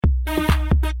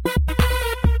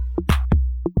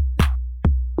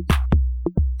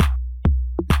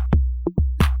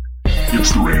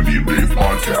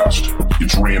podcast.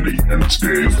 It's Randy and it's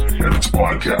Dave and it's a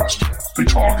podcast. They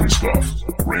talk and stuff.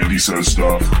 Randy says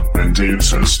stuff, then Dave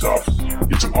says stuff.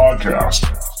 It's a podcast.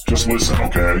 Just listen,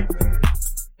 okay?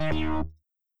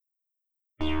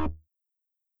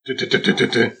 We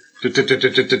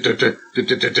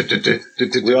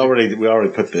already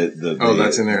put the oh,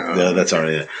 that's in there. That's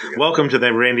already there. Welcome to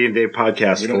the Randy and Dave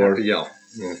podcast. We don't have to yell.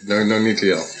 No need to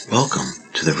yell. Welcome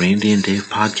to the Randy and Dave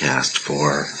podcast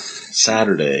for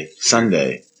Sunday.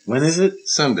 When is it?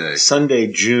 Sunday,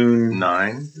 June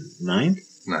 9th,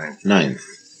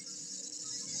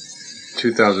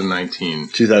 2019.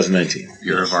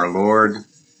 Year of our Lord,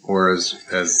 or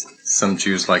as some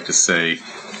Jews like to say,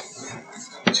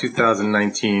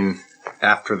 2019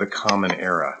 after the Common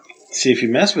Era. See, if you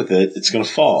mess with it, it's going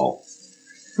to fall.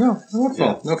 No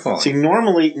fall. See,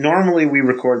 normally we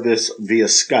record this via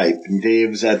Skype, and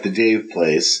Dave's at the Dave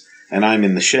place, and I'm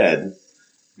in the shed.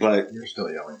 But you're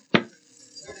still yelling.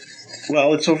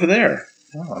 Well, it's over there.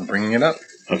 Oh, I'm bringing it up.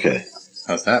 Okay.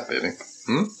 How's that, baby?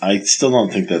 I still don't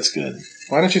think that's good.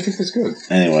 Why don't you think that's good?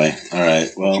 Anyway, all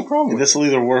right. Well, what's your problem? This will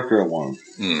either work or it won't.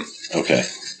 Okay.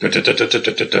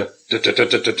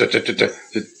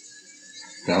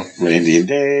 No. Randy and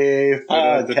Dave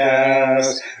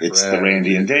podcast. It's the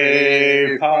Randy and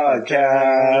Dave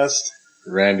podcast.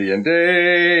 Randy and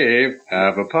Dave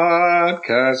have a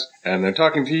podcast, and they're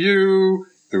talking to you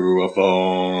through a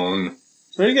phone.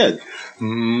 Very good. Okay.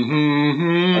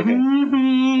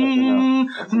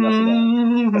 That's enough of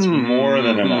that. That's more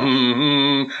than enough.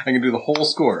 I can do the whole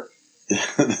score.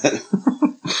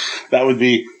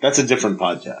 That's a different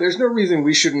podcast. There's no reason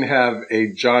we shouldn't have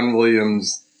a John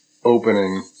Williams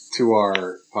opening to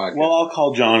our podcast. Well, I'll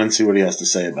call John and see what he has to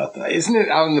say about that. Isn't it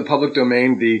out in the public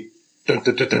domain, the... I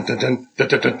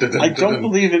don't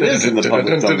believe it is in the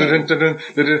public domain.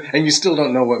 And you still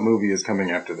don't know what movie is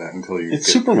coming after that until you... It's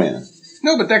Superman.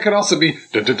 No, but that could also be...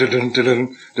 Well,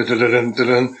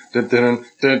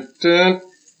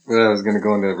 I was going to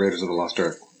go into Raiders of the Lost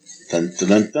Ark. Dun, dun,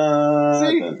 dun, dun,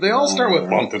 see, dun, they all start with...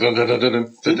 And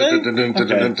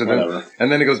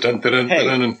then it goes... Hey,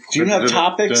 do you have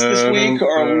topics this week,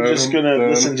 or are we just going to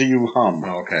listen to you hum?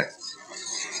 Okay.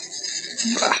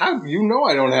 How you know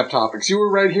I don't have topics? You were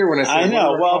right here when I said... I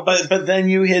know. Well, but then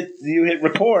you hit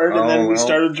record, and then we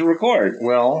started to record.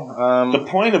 Well, the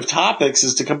point of topics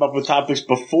is to come up with topics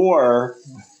before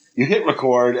you hit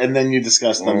record, and then you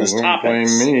discuss them as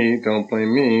topics. Don't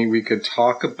blame me. We could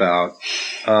talk about...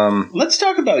 Let's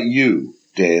talk about you,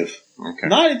 Dave. Okay.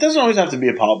 It doesn't always have to be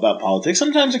about politics.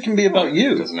 Sometimes it can be about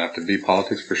you. It doesn't have to be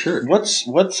politics for sure.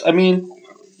 I mean,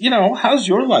 how's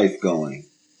your life going?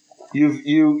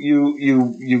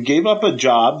 You gave up a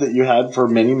job that you had for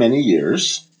many, many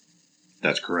years.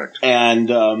 That's correct.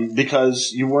 And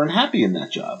because you weren't happy in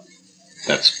that job.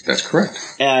 That's correct.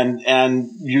 And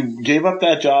you gave up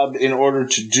that job in order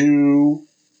to do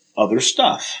other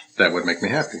stuff. That would make me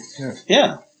happy. Yes.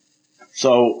 Yeah.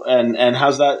 So and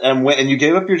how's that? And you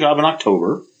gave up your job in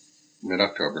October.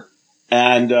 Mid-October.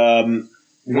 And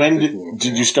when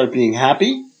did you start being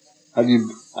happy? Are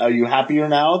you happier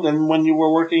now than when you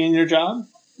were working in your job?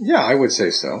 Yeah, I would say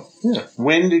so. Yeah.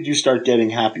 When did you start getting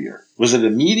happier? Was it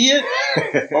immediate,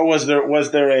 or was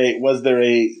there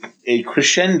a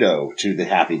crescendo to the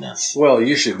happiness? Well,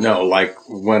 you should know. Like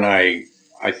when I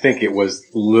think it was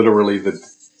literally the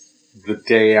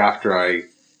day after I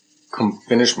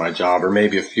finished my job, or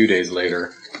maybe a few days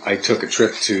later, I took a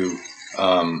trip to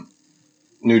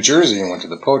New Jersey and went to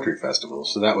the Poetry Festival.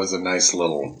 So that was a nice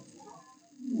little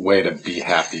way to be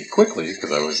happy quickly,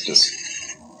 because I was just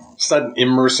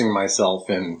immersing myself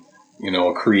in,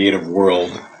 a creative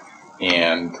world,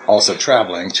 and also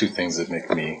traveling, two things that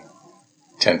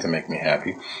tend to make me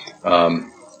happy. But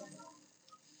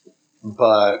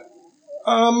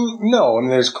no, I mean,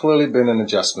 there's clearly been an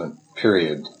adjustment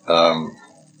period.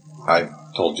 I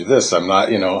told you this, I'm not,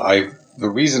 the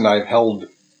reason I've held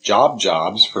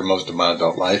jobs for most of my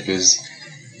adult life is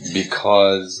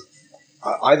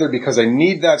either because I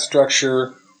need that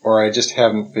structure, or I just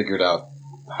haven't figured out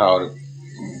how to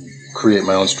create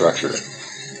my own structure.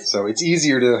 So it's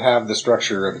easier to have the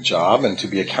structure of a job and to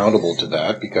be accountable to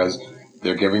that, because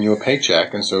they're giving you a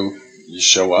paycheck, and so you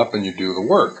show up and you do the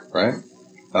work, right?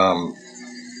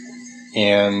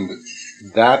 And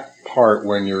that part,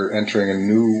 when you're entering a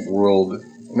new world,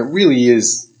 and it really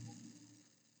is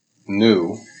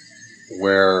new,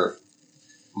 where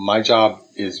my job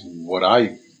is what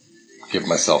I give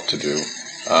myself to do.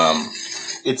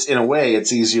 It's in a way,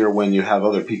 it's easier when you have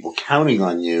other people counting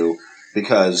on you,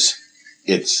 because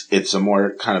it's a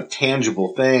more kind of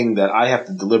tangible thing that I have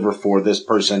to deliver for this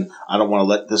person. I don't want to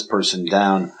let this person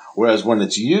down. Whereas when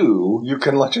it's you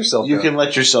can let yourself down. can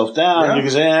let yourself down. Yeah. You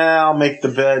can say, I'll make the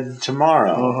bed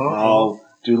tomorrow. I'll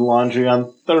do the laundry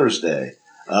on Thursday.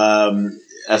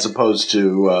 As opposed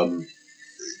to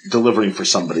delivering for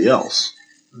somebody else.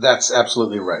 That's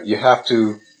absolutely right. You have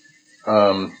to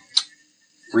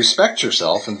respect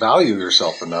yourself and value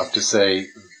yourself enough to say,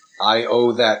 I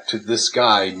owe that to this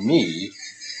guy, me,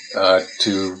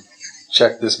 to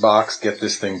check this box, get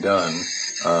this thing done.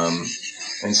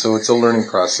 And so it's a learning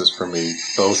process for me,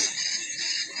 both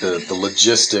the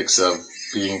logistics of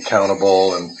being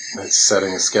accountable and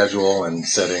setting a schedule and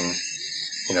setting,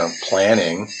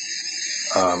 planning,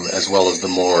 as well as the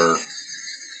more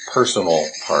personal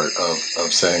part of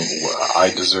saying,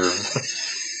 I deserve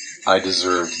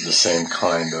the same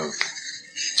kind of,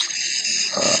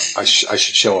 I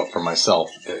should show up for myself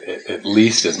at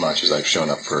least as much as I've shown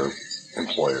up for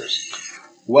employers.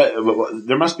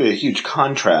 There must be a huge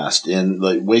contrast in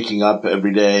like waking up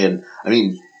every day, and I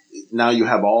mean, now you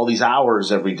have all these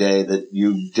hours every day that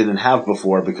you didn't have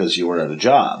before because you were at a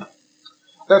job.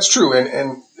 That's true,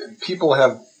 and people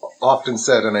have often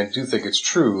said, and I do think it's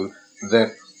true,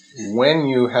 that when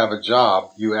you have a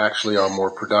job, you actually are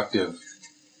more productive,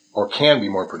 or can be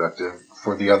more productive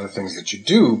for the other things that you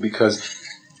do, because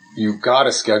you've got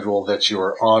a schedule that you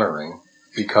are honoring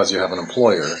because you have an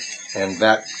employer, and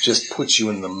that just puts you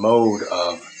in the mode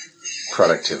of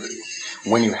productivity.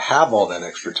 When you have all that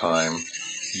extra time,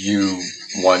 you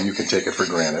can take it for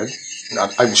granted.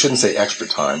 I shouldn't say extra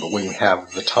time, but when you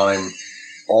have the time,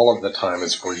 all of the time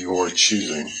is for your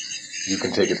choosing. You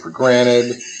can take it for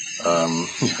granted.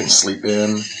 You can sleep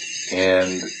in,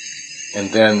 and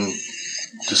then,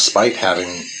 despite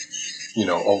having,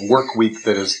 a work week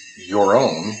that is your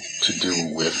own to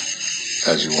do with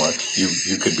as you want,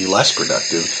 you could be less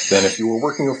productive than if you were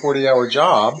working a 40-hour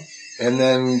job and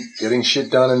then getting shit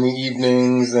done in the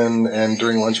evenings and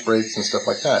during lunch breaks and stuff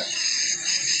like that.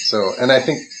 So, and I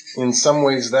think in some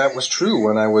ways that was true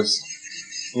when I was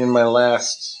in my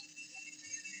last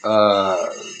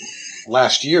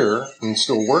year and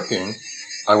still working.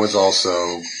 I was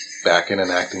also back in an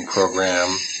acting program,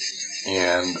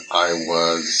 and I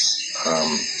was,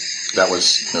 that was,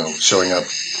 showing up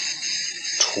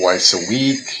twice a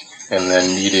week and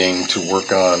then needing to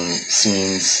work on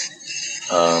scenes,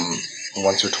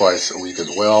 once or twice a week as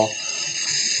well.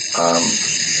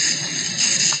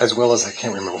 As well as, I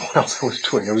can't remember what else I was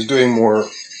doing. I was doing more,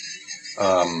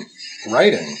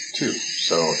 writing too.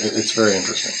 So it's very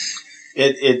interesting.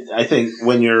 I think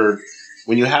when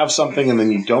you have something and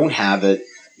then you don't have it,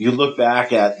 you look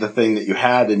back at the thing that you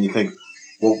had and you think,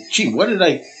 well, gee,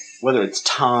 whether it's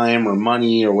time or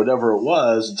money or whatever it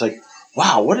was, it's like,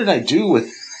 wow, what did I do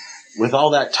with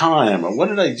all that time? Or what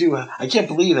did I do? I can't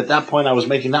believe at that point I was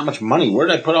making that much money. Where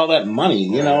did I put all that money?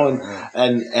 I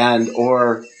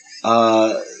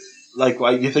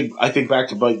think back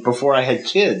to like before I had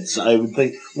kids, I would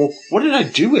think, well, what did I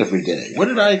do every day?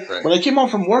 When I came home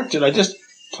from work, did I just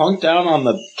plunk down on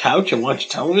the couch and watch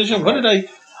television? What did I,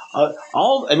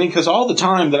 because all the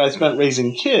time that I spent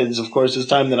raising kids, of course, is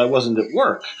time that I wasn't at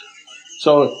work.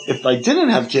 So if I didn't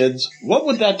have kids, what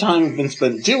would that time have been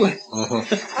spent doing?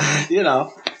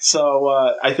 So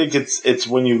I think it's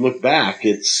when you look back,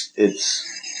 it's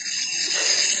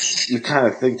you kind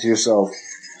of think to yourself,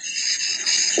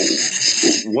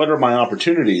 what are my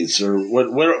opportunities, or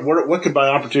what could my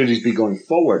opportunities be going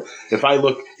forward? If I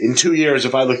look in 2 years,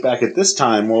 if I look back at this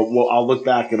time, well, I'll look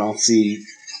back and I'll see,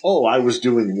 oh, I was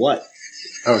doing what?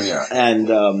 Oh yeah, and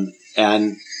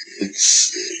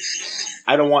it's.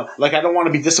 I don't want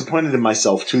to be disappointed in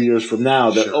myself 2 years from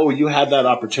now that, sure, you had that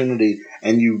opportunity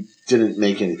and you didn't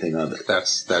make anything of it.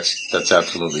 That's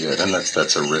absolutely it. And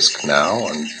that's a risk now.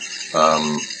 And,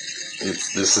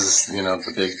 this is,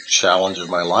 the big challenge of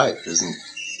my life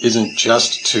isn't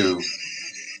just to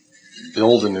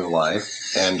build a new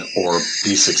life or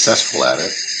be successful at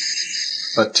it,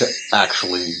 but to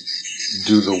actually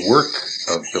do the work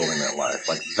of building that life.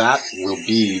 Like, that will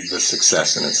be the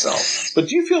success in itself. But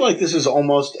do you feel like this is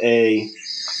almost a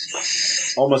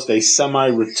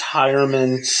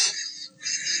semi-retirement,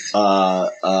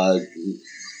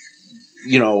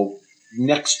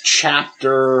 next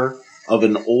chapter of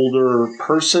an older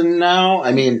person now?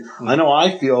 I mean, I know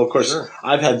I feel, of course, sure,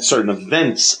 I've had certain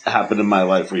events happen in my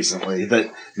life recently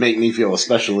that make me feel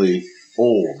especially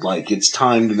old. Like, it's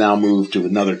time to now move to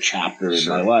another chapter in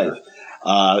my life.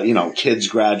 Kids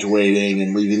graduating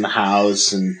and leaving the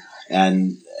house and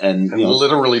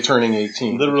literally turning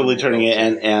 18. Literally turning it,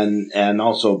 and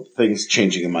also things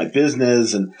changing in my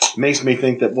business, and it makes me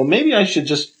think that, well, maybe I should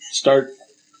just start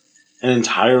an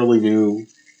entirely new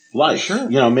life. Sure.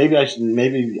 Maybe I should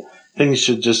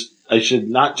I should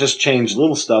not just change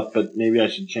little stuff, but maybe I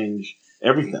should change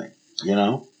everything, you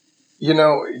know?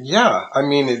 Yeah. I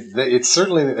mean, it's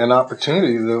certainly an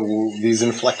opportunity, these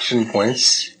inflection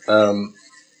points.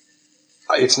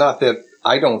 It's not that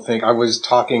I don't think I was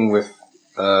talking with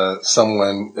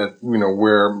someone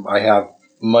where I have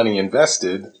money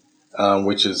invested,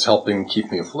 which is helping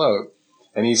keep me afloat.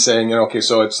 And he's saying, okay,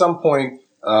 so at some point,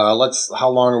 how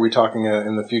long are we talking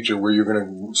in the future where you're going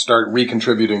to start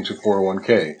recontributing to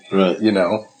 401k? Right.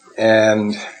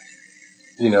 And,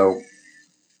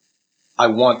 I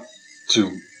want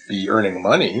to be earning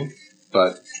money,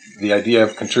 but the idea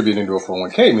of contributing to a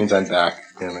 401k means I'm back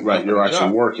in a right. You're actually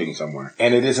job. Working somewhere.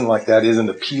 And it isn't like that isn't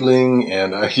appealing.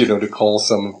 And, to call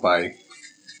some of my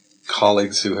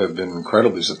colleagues who have been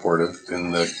incredibly supportive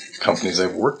in the companies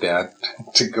I've worked at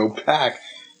to go back,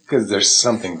 because there's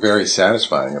something very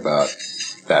satisfying about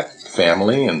that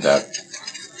family and that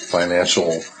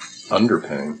financial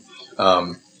underpinning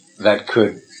that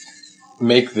could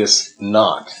make this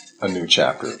not a new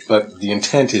chapter. But the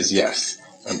intent is, yes,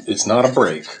 it's not a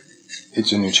break.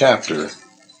 It's a new chapter.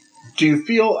 Do you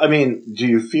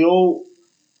feel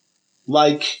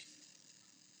like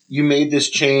you made this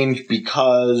change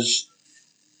because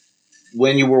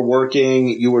when you were working,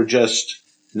 you were just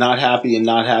not happy and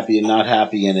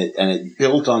it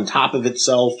built on top of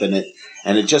itself and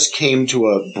it just came to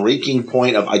a breaking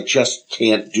point of I just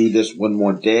can't do this one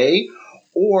more day?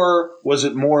 Or was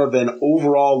it more of an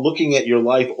overall looking at your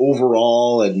life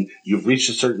overall and you've reached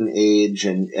a certain age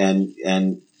and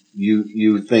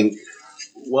you think,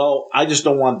 well, I just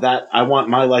don't want that. I want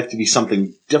my life to be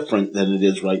something different than it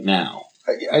is right now.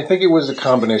 I think it was a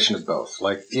combination of both.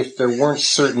 Like, if there weren't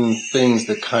certain things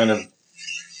that kind of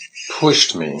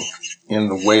pushed me in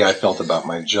the way I felt about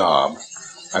my job,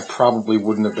 I probably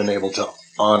wouldn't have been able to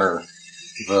honor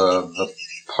the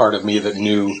part of me that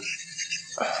knew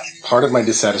part of my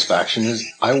dissatisfaction is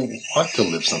I want to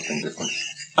live something different.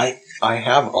 I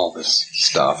have all this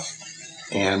stuff,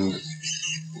 and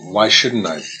why shouldn't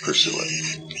I pursue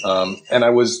it? And I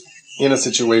was in a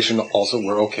situation also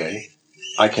where, okay,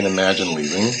 I can imagine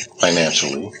leaving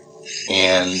financially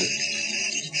and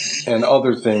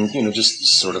other things, just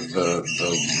sort of the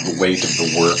weight of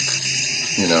the work,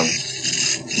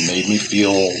 made me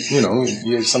feel,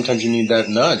 sometimes you need that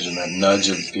nudge, and that nudge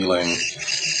of feeling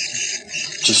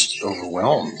just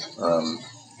overwhelmed.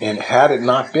 And had it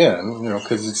not been,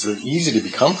 because it's easy to be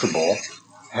comfortable,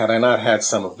 had I not had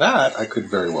some of that, I could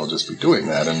very well just be doing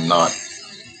that and not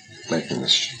making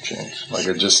this change. Like,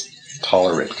 I just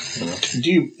tolerate,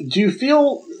 Do you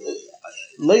feel,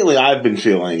 lately I've been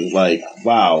feeling like,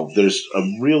 wow, there's a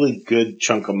really good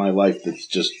chunk of my life that's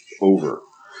just over.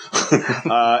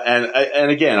 And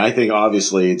again, I think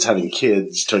obviously it's having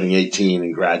kids, turning 18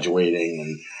 and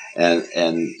graduating and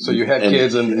so you had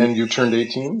kids and you turned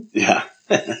 18? Yeah.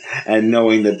 And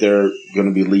knowing that they're going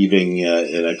to be leaving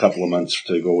in a couple of months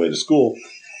to go away to school.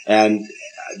 And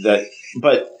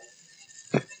but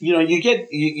you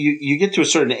get to a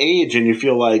certain age and you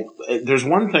feel like there's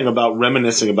one thing about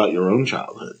reminiscing about your own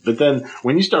childhood, but then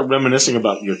when you start reminiscing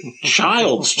about your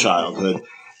child's childhood,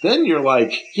 then you're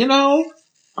like,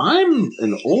 I'm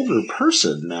an older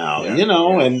person now,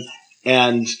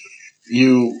 and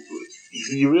you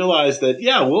realize that,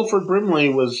 Wilford Brimley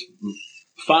was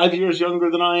 5 years younger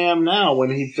than I am now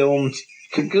when he filmed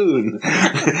Cocoon.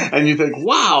 And you think,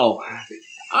 wow,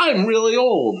 I'm really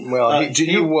old. Well,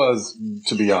 he was,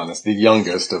 to be honest, the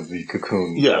youngest of the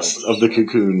Cocoon. Yes, of the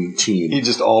Cocoon team. He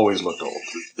just always looked old.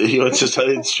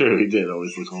 It's true, he did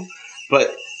always look old.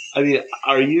 But,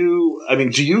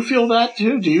 do you feel that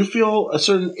too? Do you feel a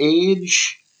certain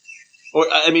age? Or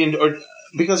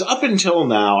because up until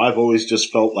now, I've always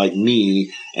just felt like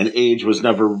me, and age was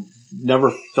never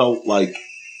felt like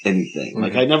anything. Mm-hmm.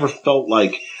 Like, I never felt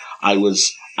like I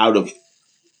was out of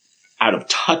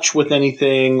touch with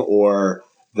anything, or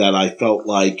that I felt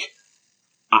like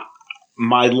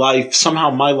my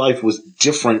life was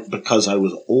different because I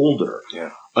was older.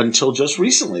 Yeah. Until just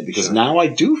recently, because now I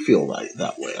do feel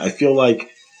that way. I feel like,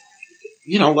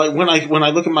 like when I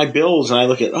look at my bills and I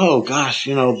look at, oh gosh,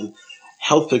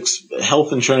 health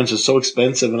insurance is so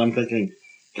expensive, and I'm thinking,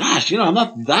 gosh, I'm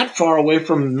not that far away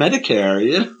from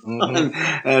Medicare,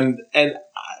 mm-hmm.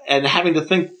 and having to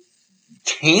think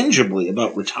tangibly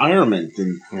about retirement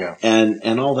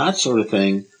and all that sort of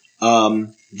thing.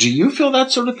 Do you feel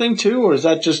that sort of thing too, or is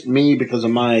that just me because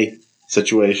of my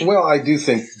situation? Well, I do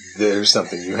think there's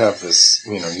something. You have this,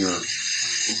 you're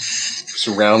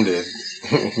surrounded,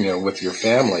 with your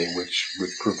family, which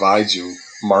provides you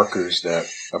markers that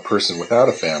a person without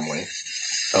a family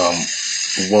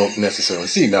won't necessarily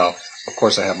see. Now, of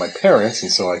course, I have my parents,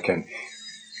 and so I can,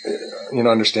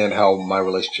 understand how my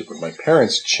relationship with my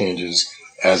parents changes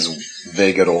as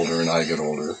they get older and I get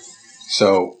older.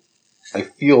 So I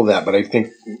feel that, but I think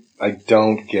I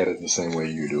don't get it the same way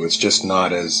you do. It's just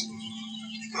not as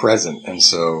present. And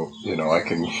so, I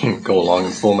can go along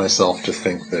and fool myself to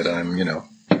think that I'm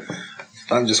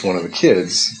just one of the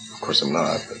kids. Of course I'm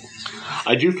not. But.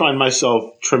 I do find myself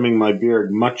trimming my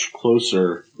beard much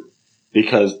closer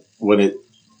because when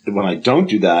I don't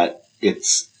do that,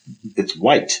 it's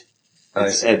white.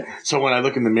 And so when I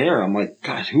look in the mirror, I'm like,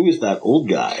 God, who is that old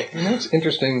guy? It's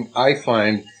interesting. I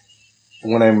find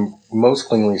when I'm most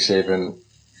cleanly shaven,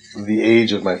 the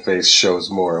age of my face shows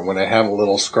more. And when I have a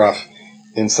little scruff,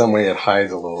 in some way it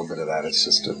hides a little bit of that. It's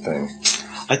just a thing.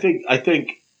 I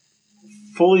think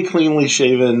fully cleanly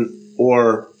shaven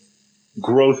or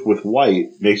growth with white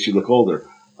makes you look older.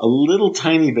 A little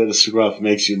tiny bit of scruff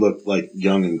makes you look like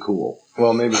young and cool.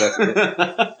 Well, maybe that's it.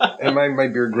 And my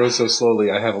beard grows so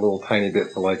slowly, I have a little tiny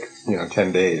bit for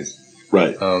 10 days.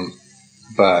 Right.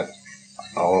 But,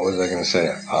 what was I going to say?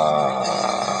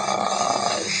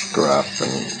 Scruff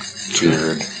and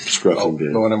beard. Scruff and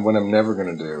beard. But what I'm never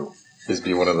going to do is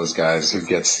be one of those guys who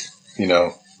gets,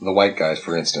 the white guys,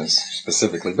 for instance,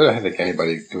 specifically. But I think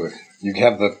anybody do it. You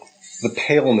have the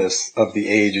paleness of the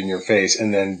age in your face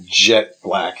and then jet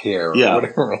black hair or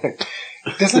whatever.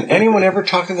 Doesn't anyone ever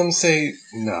talk to them and say,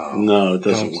 no, it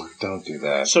doesn't work. Don't do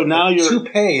that. So now your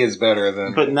toupee is better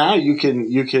than. But now you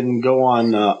can go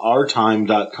on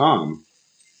ourtime.com.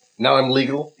 Now I'm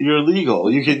legal. You're legal.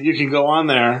 You can go on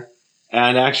there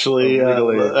and actually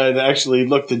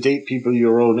look to date people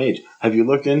your own age. Have you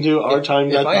looked into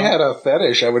ourtime.com? If I had a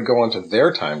fetish, I would go onto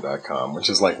theirtime.com, which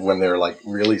is when they're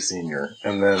really senior,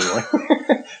 and then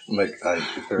if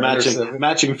they're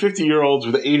matching 50-year-olds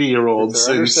with 80-year-olds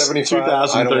since 2013.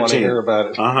 I don't want to hear about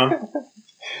it.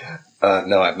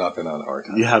 No, I've not been on our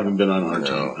time. You haven't been on our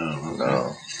time? No.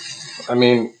 No. I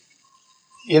mean,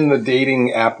 in the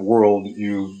dating app world,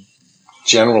 you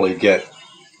generally get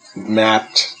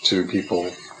mapped to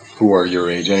people who are your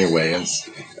age anyway, and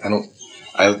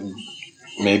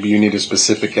maybe you need a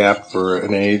specific app for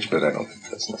an age, but I don't think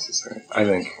that's necessary. I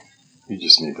think you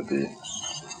just need to be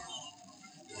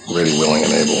ready, willing,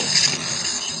 and able.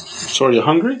 So are you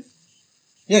hungry?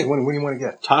 Yeah, what do you want to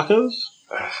get? Tacos?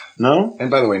 No?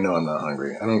 And by the way, no, I'm not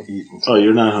hungry. I don't eat until... Oh,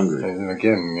 you're not hungry. And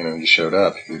again, you showed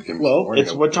up.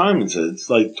 It's what time is it? It's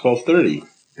like 12:30.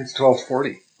 It's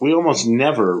 12:40. We almost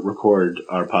never record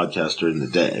our podcast during the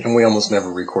day. And we almost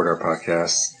never record our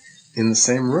podcasts in the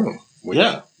same room. Which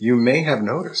you may have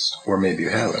noticed, or maybe you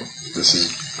haven't.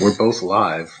 We're both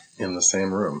live in the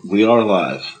same room. We are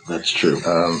live. That's true.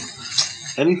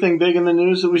 Anything big in the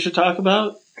news that we should talk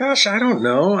about? Gosh, I don't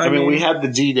know. I mean, we had the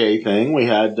D-Day thing. We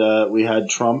had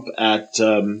Trump at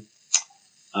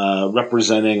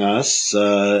representing us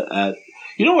at.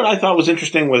 You know what I thought was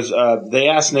interesting was they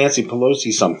asked Nancy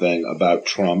Pelosi something about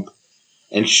Trump,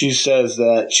 and she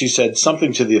said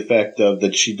something to the effect of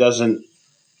that she doesn't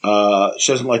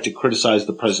like to criticize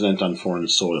the president on foreign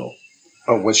soil.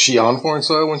 Oh, was she on foreign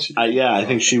soil when she? Yeah, I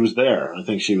think she was there. I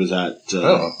think she was at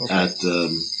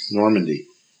Normandy,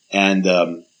 and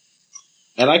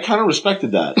I kind of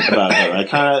respected that about her.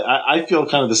 I feel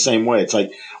kind of the same way. It's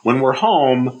like when we're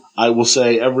home, I will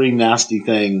say every nasty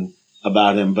thing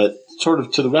about him, but sort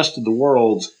of to the rest of the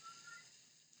world,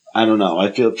 I don't know. I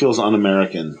feel it feels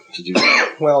un-American to do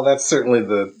that. Well, that's certainly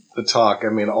the talk. I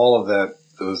mean, all of that,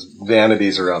 those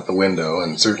vanities are out the window,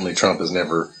 and certainly Trump has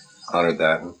never honored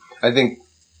that. And I think,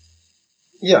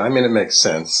 it makes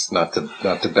sense not to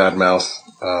badmouth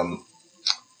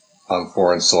on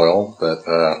foreign soil, but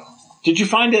Did you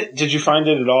find it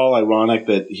at all ironic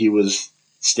that he was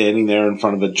standing there in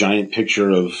front of a giant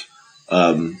picture of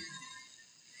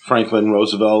Franklin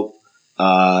Roosevelt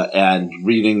and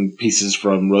reading pieces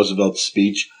from Roosevelt's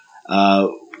speech,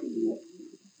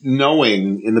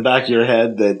 knowing in the back of your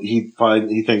head that he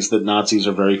thinks that Nazis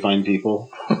are very fine people?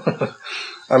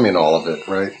 I mean, all of it,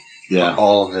 right? Yeah.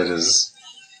 All of it is...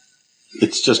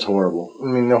 It's just horrible. I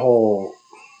mean,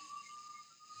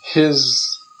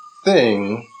 his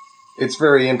thing, it's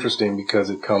very interesting because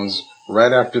it comes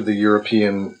right after the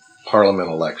European Parliament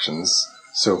elections.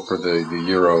 So for the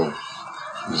Euro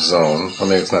zone, I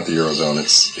mean, it's not the Eurozone,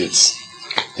 it's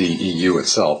the EU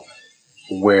itself,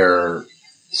 where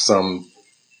some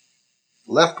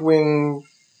left-wing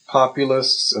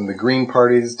populists and the Green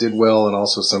parties did well, and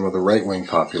also some of the right-wing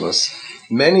populists.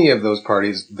 Many of those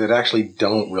parties that actually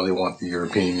don't really want the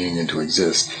European Union to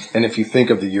exist. And if you think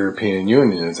of the European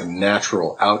Union as a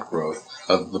natural outgrowth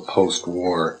of the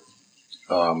post-war,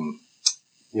 a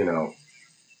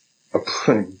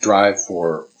drive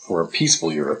for for a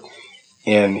peaceful Europe.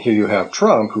 And here you have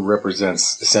Trump, who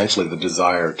represents essentially the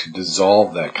desire to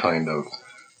dissolve that kind of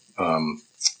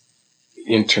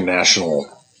international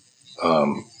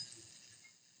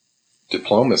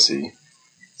diplomacy,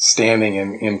 standing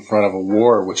in front of a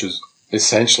war which is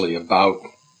essentially about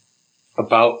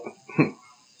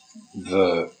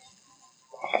the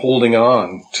holding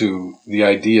on to the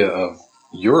idea of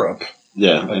Europe.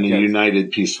 Yeah, and a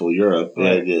united, peaceful Europe,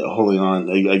 right. Holding on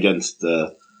against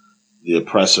the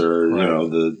oppressor, right.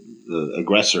 The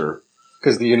aggressor.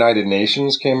 Because the United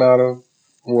Nations came out of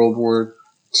World War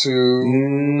II.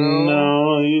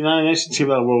 No, the United Nations came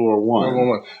out of World War I. World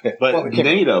War I. But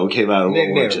NATO came out of World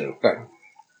War II. Right.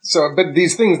 So, but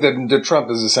these things that Trump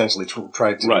has essentially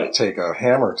tried to take a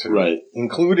hammer to,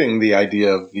 including the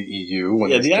idea of the EU.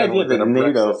 The idea that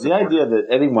the idea that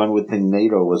anyone would think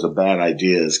NATO was a bad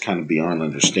idea is kind of beyond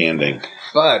understanding.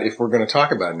 But if we're going to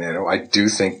talk about NATO, I do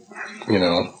think,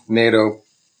 NATO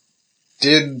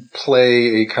did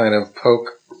play a kind of poke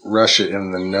Russia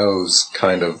in the nose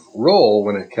kind of role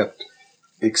when it kept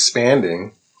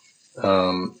expanding,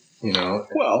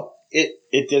 Well,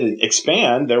 it didn't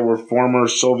expand. There were former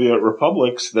Soviet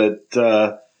republics that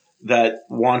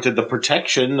wanted the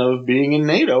protection of being in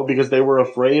NATO because they were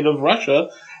afraid of Russia,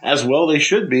 as well they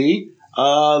should be.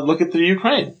 Look at the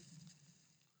Ukraine.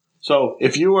 So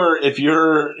if you're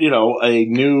a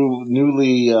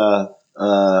newly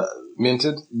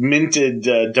minted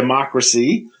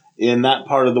democracy in that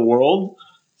part of the world,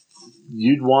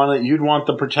 you'd want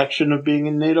the protection of being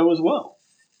in NATO as well.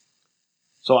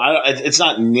 So it's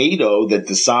not NATO that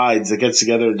gets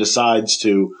together and decides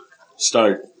to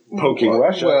start poking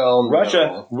Russia. Well,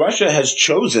 Russia has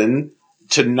chosen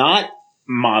to not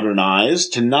modernize,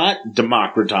 to not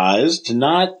democratize, to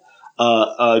not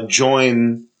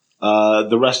join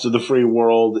the rest of the free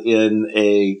world in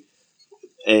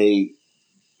a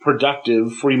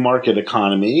productive free market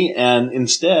economy, and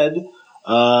instead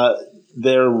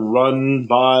they're run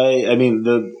by.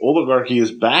 The oligarchy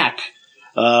is back.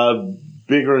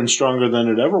 Bigger and stronger than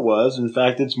it ever was. In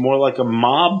fact, it's more like a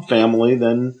mob family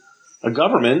than a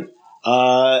government,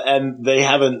 and they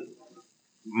haven't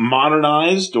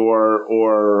modernized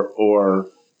or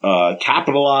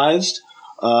capitalized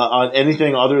on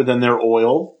anything other than their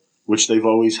oil, which they've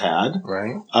always had,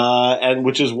 right? And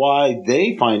which is why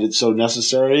they find it so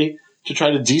necessary to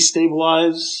try to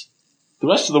destabilize the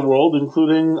rest of the world,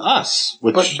 including us,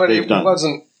 which but they've done. It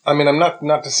wasn't. I'm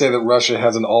not to say that Russia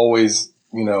hasn't always,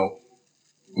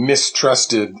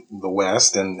 mistrusted the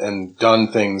West and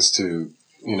done things to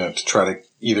try to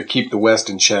either keep the West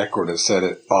in check or to set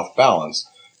it off balance.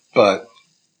 But,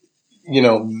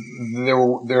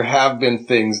 there have been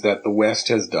things that the West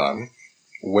has done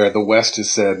where the West has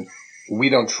said, we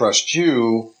don't trust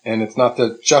you, and it's not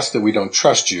just that we don't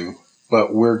trust you,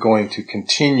 but we're going to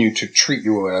continue to treat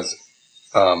you as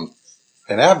an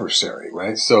adversary,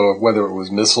 right? So whether it was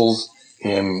missiles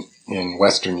in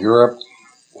Western Europe,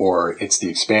 or it's the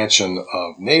expansion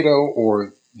of NATO,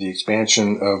 or the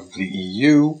expansion of the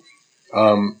EU,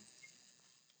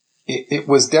 it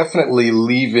was definitely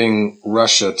leaving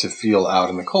Russia to feel out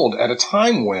in the cold at a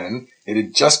time when it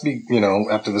had just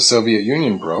after the Soviet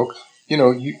Union broke,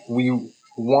 we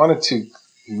wanted to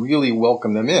really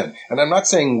welcome them in. And I'm not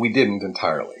saying we didn't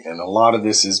entirely. And a lot of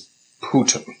this is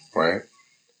Putin, right?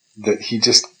 That he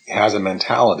just has a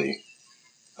mentality.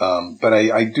 But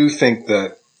I do think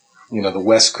that, the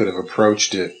West could have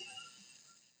approached it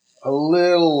a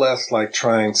little less like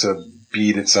trying to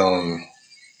beat its own.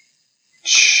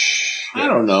 I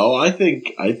don't know. I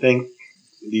think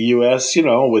the U.S.,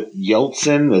 with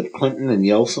Yeltsin, with Clinton and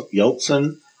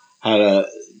Yeltsin had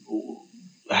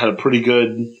a pretty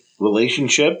good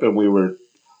relationship, and we were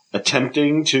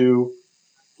attempting to.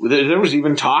 There was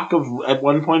even talk at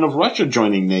one point of Russia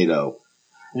joining NATO.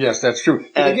 Yes, that's true.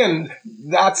 And again,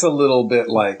 that's a little bit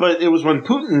like. But it was when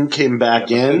Putin came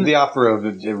back in. The offer of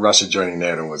Russia joining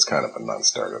NATO was kind of a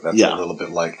non-starter. That's a little bit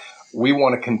like, we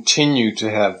want to continue to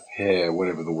have,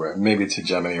 whatever the word, maybe it's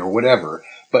hegemony or whatever,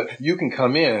 but you can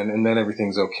come in and then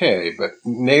everything's okay. But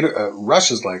NATO,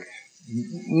 Russia's like,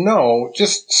 no,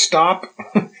 just stop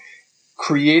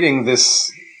creating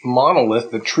this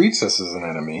monolith that treats us as an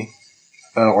enemy,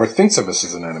 or thinks of us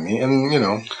as an enemy, and,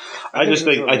 I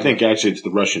think actually it's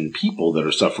the Russian people that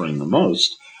are suffering the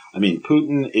most.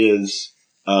 Putin is,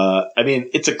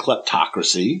 it's a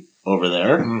kleptocracy over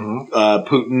there. Mm-hmm.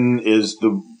 Putin is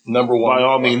the number one, by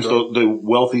all means, the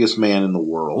wealthiest man in the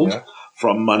world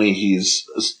from money he's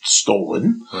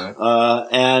stolen. Right.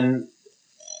 And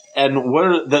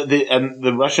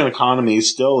the Russian economy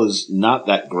still is not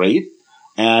that great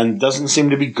and doesn't seem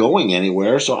to be going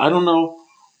anywhere. So I don't know.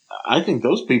 I think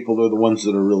those people are the ones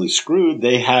that are really screwed.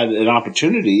 They had an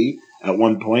opportunity at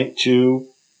one point to,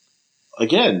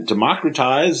 again,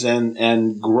 democratize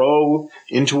and grow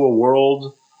into a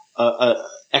world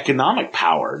economic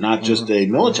power, not just a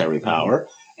military power.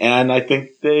 And I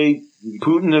think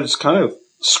Putin has kind of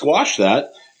squashed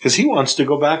that because he wants to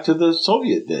go back to the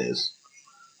Soviet days.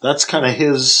 That's kind of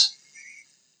his.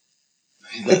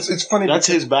 It's funny. That's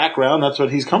his background. That's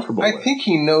what he's comfortable with. I think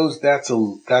he knows that's a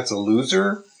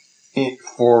loser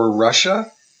for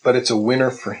Russia, but it's a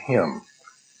winner for him.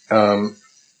 And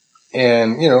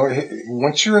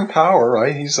once you're in power,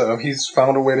 right? He's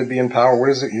found a way to be in power. What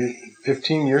is it?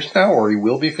 15 years now, or he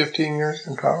will be 15 years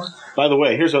in power. By the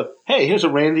way, here's a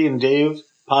Randy and Dave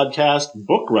podcast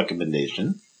book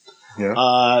recommendation.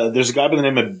 Yeah. There's a guy by the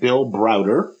name of Bill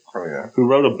Browder. Oh yeah. Who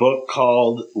wrote a book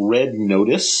called Red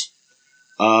Notice.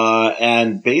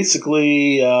 And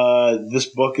basically, this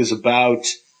book is about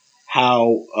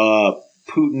how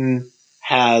Putin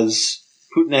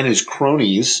and his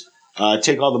cronies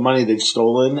take all the money they've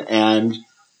stolen and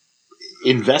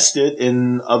invest it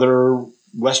in other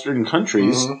Western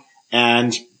countries,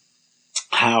 and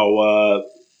how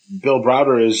Bill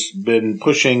Browder has been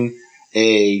pushing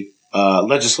a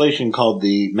legislation called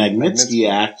the Magnitsky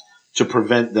Act to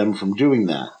prevent them from doing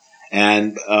that.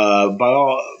 And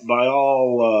by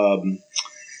all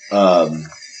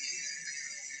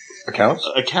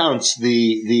accounts,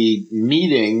 the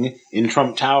meeting in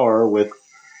Trump Tower with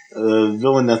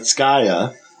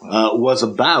Vilenetskaya was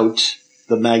about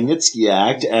the Magnitsky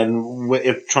Act, and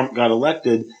if Trump got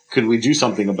elected, could we do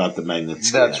something about the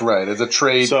Magnitsky That's Act? right. As a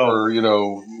trade for,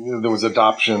 there was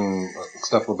adoption,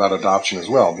 stuff about adoption as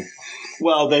well.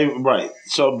 Well, but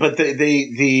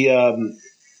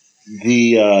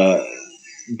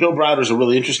Bill Browder's a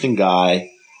really interesting guy.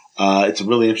 It's a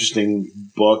really interesting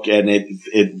book, and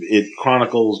it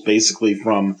chronicles basically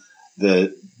from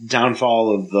the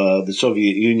downfall of the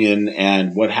Soviet Union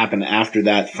and what happened after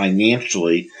that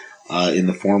financially in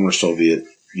the former Soviet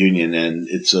Union, and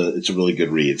it's a really good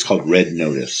read. It's called Red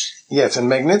Notice. Yes, and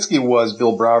Magnitsky was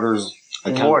Bill Browder's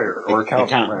lawyer or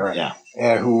accountant, right? Yeah,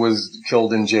 and who was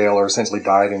killed in jail or essentially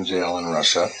died in jail in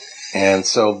Russia. And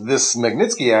so this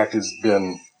Magnitsky Act has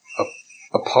been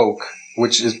a poke,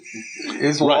 which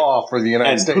is law for the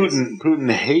United States.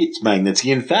 Putin hates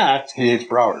Magnitsky. In fact, he hates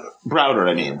Browder.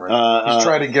 I mean. Right. He's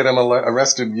trying to get him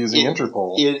arrested using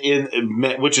Interpol.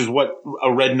 Which is what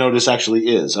a red notice actually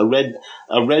is. A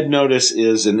red notice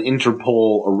is an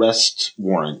Interpol arrest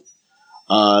warrant,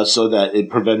 so that it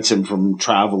prevents him from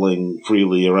traveling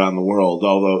freely around the world,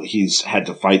 although he's had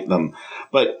to fight them.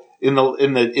 But in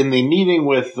the meeting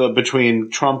between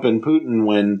Trump and Putin,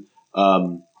 when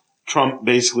Trump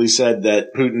basically said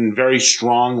that Putin very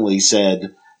strongly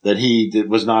said that he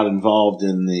was not involved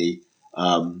in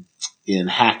in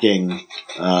hacking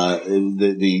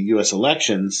the U.S.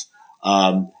 elections.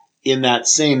 In that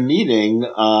same meeting,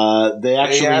 they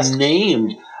actually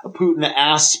named. Putin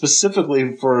asked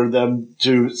specifically for them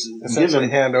to give him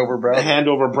hand over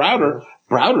Browder.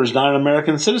 Browder's not an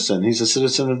American citizen; he's a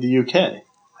citizen of the UK.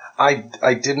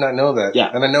 I did not know that.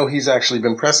 Yeah. And I know he's actually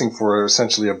been pressing for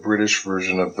essentially a British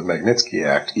version of the Magnitsky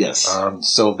Act. Yes.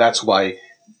 So that's why,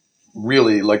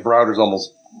 really, Browder's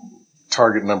almost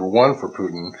target number one for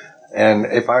Putin. And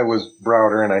if I was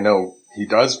Browder, and I know he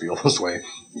does feel this way,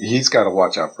 he's got to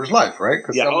watch out for his life, right?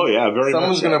 Yeah. Very much.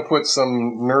 Someone's going to put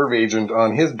some nerve agent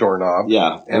on his doorknob.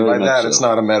 Yeah. And by that, it's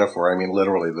not a metaphor. I mean,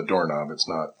 literally the doorknob. It's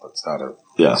not a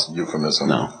euphemism.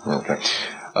 No. Okay.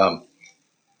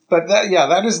 But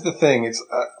that is the thing. It's,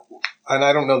 and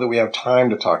I don't know that we have time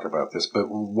to talk about this, but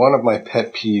one of my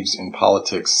pet peeves in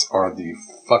politics are the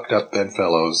fucked up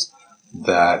bedfellows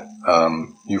that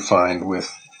you find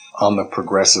on the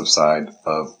progressive side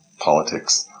of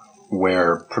politics,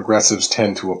 where progressives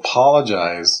tend to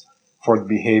apologize for the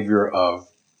behavior of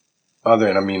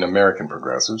American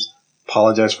progressives,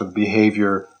 apologize for the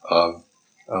behavior of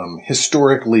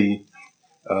historically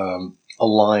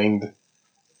aligned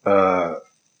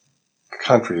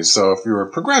countries. So if you're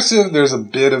a progressive, there's a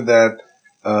bit of that.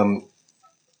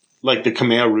 Like the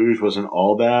Khmer Rouge wasn't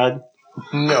all bad?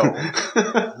 No.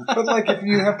 But if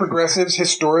you have progressives,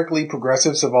 historically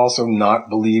progressives have also not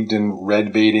believed in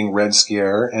red baiting, red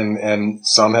scare, and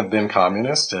some have been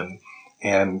communist,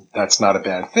 and that's not a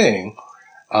bad thing.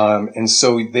 And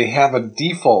so they have a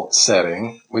default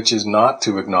setting, which is not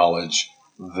to acknowledge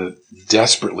the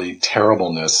desperately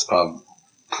terribleness of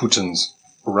Putin's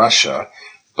Russia,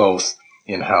 both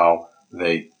in how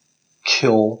they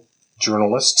kill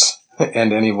journalists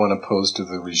and anyone opposed to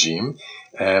the regime,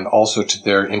 and also to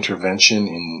their intervention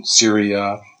in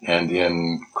Syria and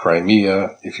in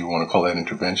Crimea, if you want to call that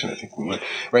intervention, I think we would,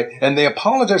 right? And they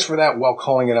apologize for that while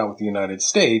calling it out with the United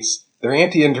States. They're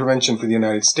anti-intervention for the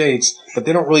United States, but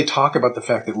they don't really talk about the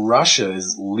fact that Russia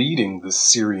is leading the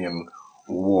Syrian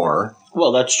war.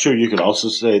 Well, that's true. You could also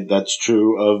say that's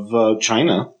true of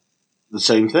China. The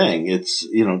same thing. It's,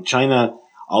 China,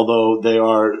 although they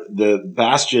are the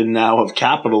bastion now of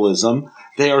capitalism,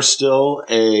 they are still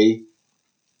a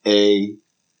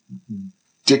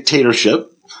dictatorship.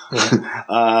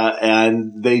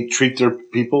 And they treat their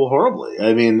people horribly.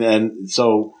 I mean, and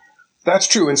so that's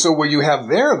true. And so what you have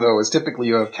there, though, is typically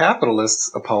you have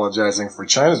capitalists apologizing for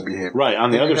China's behavior. Right, on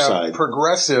the other side.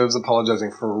 Progressives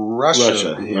apologizing for Russia's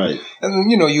behavior. Right. And,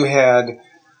 you had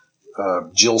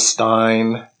Jill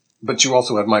Stein, but you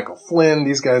also had Michael Flynn,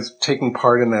 these guys taking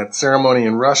part in that ceremony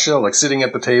in Russia, like sitting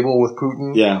at the table with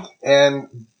Putin. Yeah. And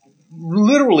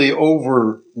literally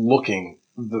overlooking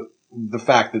the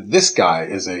fact that this guy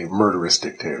is a murderous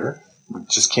dictator. It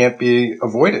just can't be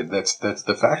avoided. That's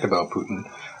the fact about Putin.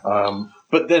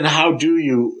 But then how do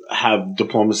you have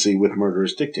diplomacy with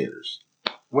murderous dictators?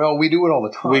 Well, we do it all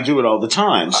the time. We do it all the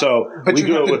time. So but we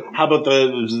do it how about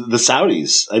the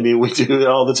Saudis? I mean, we do it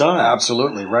all the time.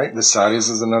 Absolutely, right? The Saudis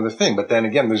is another thing. But then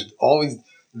again, there's always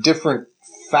different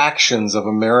factions of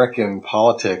American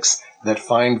politics that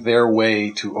find their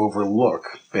way to overlook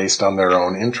based on their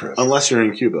own interests. Unless you're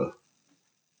in Cuba.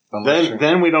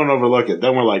 Then we don't overlook it.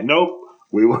 Then we're like, nope.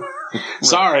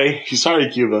 Sorry,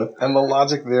 Cuba. And the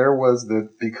logic there was that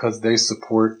because they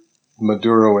support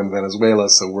Maduro in Venezuela,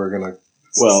 so we're going to.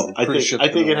 Well, I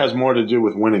think it has more to do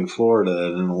with winning Florida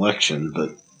in an election, but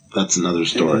that's another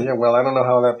story. Yeah, well, I don't know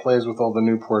how that plays with all the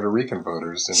new Puerto Rican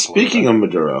voters. Speaking of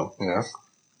Maduro, yeah,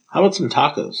 how about some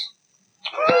tacos?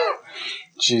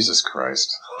 Jesus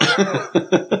Christ!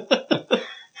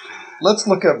 Let's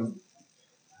look up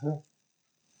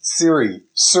Siri.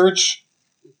 Search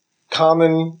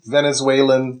common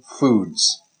Venezuelan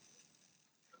foods.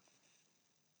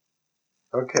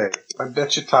 Okay, I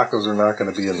bet you tacos are not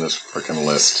going to be in this frickin'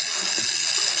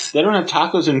 list. They don't have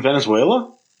tacos in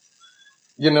Venezuela?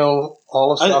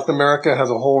 All of South America has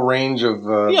a whole range of...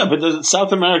 yeah, but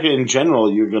South America in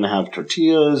general, you're going to have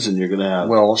tortillas and you're going to have...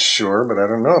 Well, sure, but I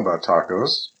don't know about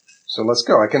tacos. So let's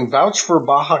go. I can vouch for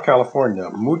Baja California.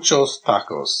 Muchos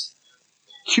tacos.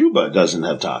 Cuba doesn't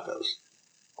have tacos.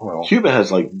 Well, Cuba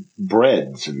has like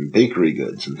breads and bakery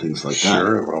goods and things like that.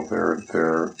 Sure, well,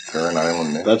 they're an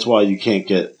island name. That's why you can't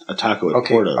get a taco at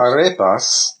Porto's.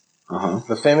 Arepas.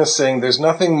 The famous saying, "There's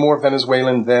nothing more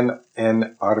Venezuelan than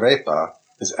an arepa,"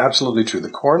 is absolutely true.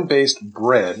 The corn-based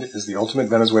bread is the ultimate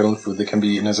Venezuelan food that can be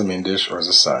eaten as a main dish or as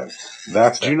a side.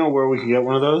 Do you know where we can get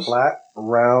one of those? Flat,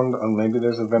 round, and maybe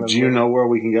there's a Venezuelan. Do you know where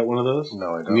we can get one of those?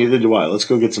 No, I don't. Neither do I. Let's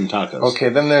go get some tacos. Okay,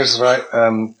 then there's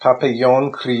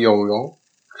papillon criollo,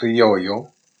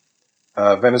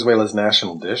 Venezuela's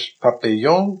national dish.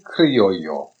 Papillon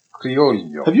criollo.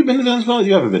 Have you been to Venezuela?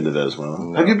 You haven't been to Venezuela.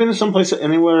 No. Have you been to someplace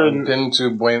anywhere? I've been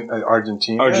to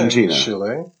Argentina.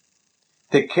 Chile.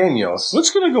 Tequeños. What's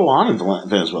going to go on in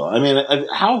Venezuela? I mean,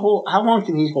 how long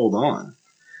can he hold on?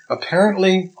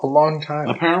 Apparently a long time.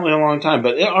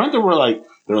 But aren't there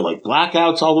there are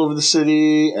blackouts all over the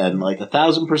city and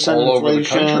 1,000%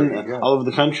 inflation all over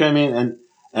the country? I mean,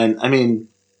 and I mean,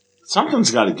 something's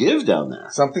got to give down there.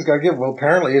 Something's got to give. Well,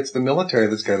 apparently it's the military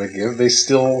that's got to give. They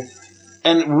still.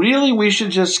 And really, we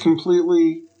should just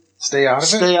completely stay out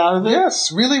of it?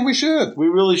 Yes, really, we should. We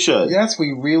really should. Yes,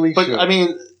 we really should. But, I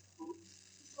mean,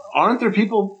 aren't there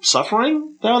people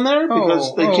suffering down there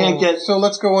because they can't get... So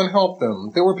let's go and help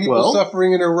them. There were people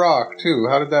suffering in Iraq, too.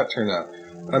 How did that turn out?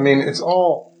 I mean, it's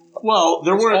all... Well,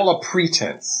 it's all a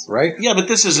pretense, right? Yeah, but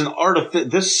this is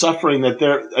this suffering that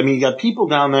you got people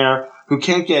down there who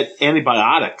can't get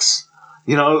antibiotics.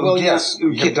 Well, yes,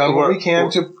 we've done what we can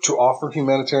to offer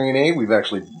humanitarian aid. We've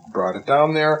actually brought it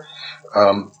down there.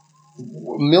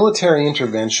 Military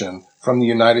intervention from the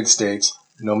United States,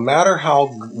 no matter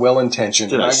how well-intentioned.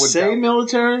 Did I say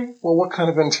military? Well, what kind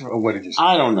of intervention? What did you say?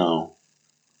 I don't know.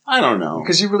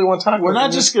 Because you really want tacos. We're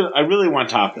not just I really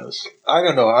want tacos. I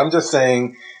don't know. I'm just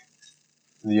saying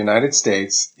the United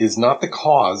States is not the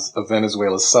cause of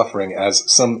Venezuela's suffering, as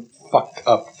some fucked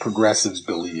up progressives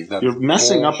believe. That's You're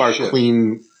messing up our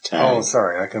clean tag. Oh,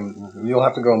 sorry. You'll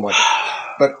have to go and blame.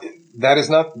 But that is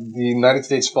not the United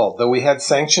States' fault. Though we had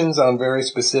sanctions on very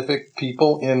specific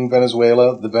people in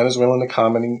Venezuela, the Venezuelan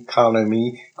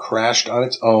economy crashed on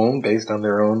its own based on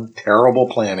their own terrible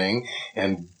planning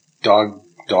and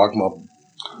dogma,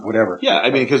 whatever. Yeah,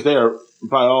 I mean, because they are,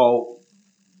 by all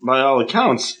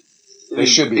accounts, They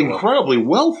should be incredibly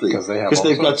wealthy because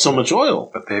they've got so much oil.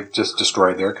 But they've just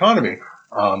destroyed their economy,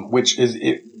 which is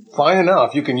fine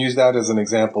enough. You can use that as an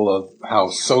example of how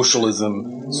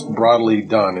socialism, broadly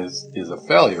done, is a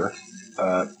failure.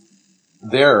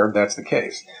 That's the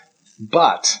case.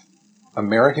 But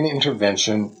American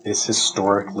intervention is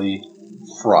historically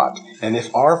fraught. And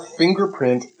if our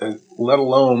fingerprint, let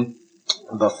alone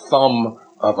the thumb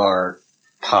of our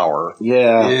power,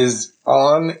 is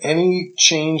on any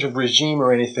change of regime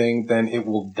or anything, then it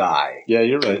will die. Yeah,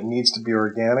 you're right. It needs to be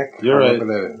organic. You're right.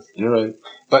 That is. You're right.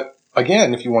 But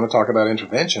again, if you want to talk about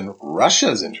intervention,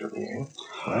 Russia's intervening.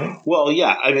 Right? Well,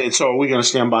 yeah. I mean, so are we going to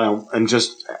stand by and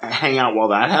just hang out while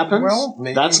that happens? Well,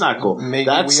 maybe, that's not cool. Maybe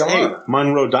that's we are. Hey,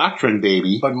 Monroe Doctrine,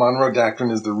 baby. But Monroe Doctrine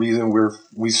is the reason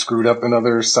we screwed up in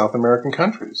other South American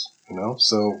countries. You know,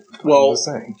 so well,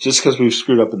 saying. Just because we've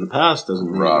screwed up in the past doesn't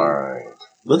mean right.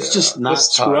 Let's just not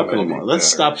screw up anymore. Let's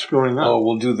stop screwing up. Oh,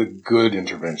 we'll do the good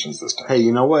interventions this time. Hey,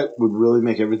 you know what would really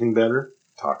make everything better?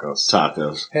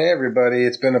 Tacos. Hey, everybody.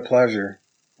 It's been a pleasure.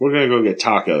 We're going to go get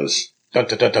tacos. Dun,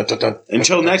 dun, dun, dun, dun, dun.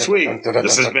 Until next week,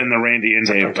 this has been the Randy and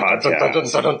Dave podcast.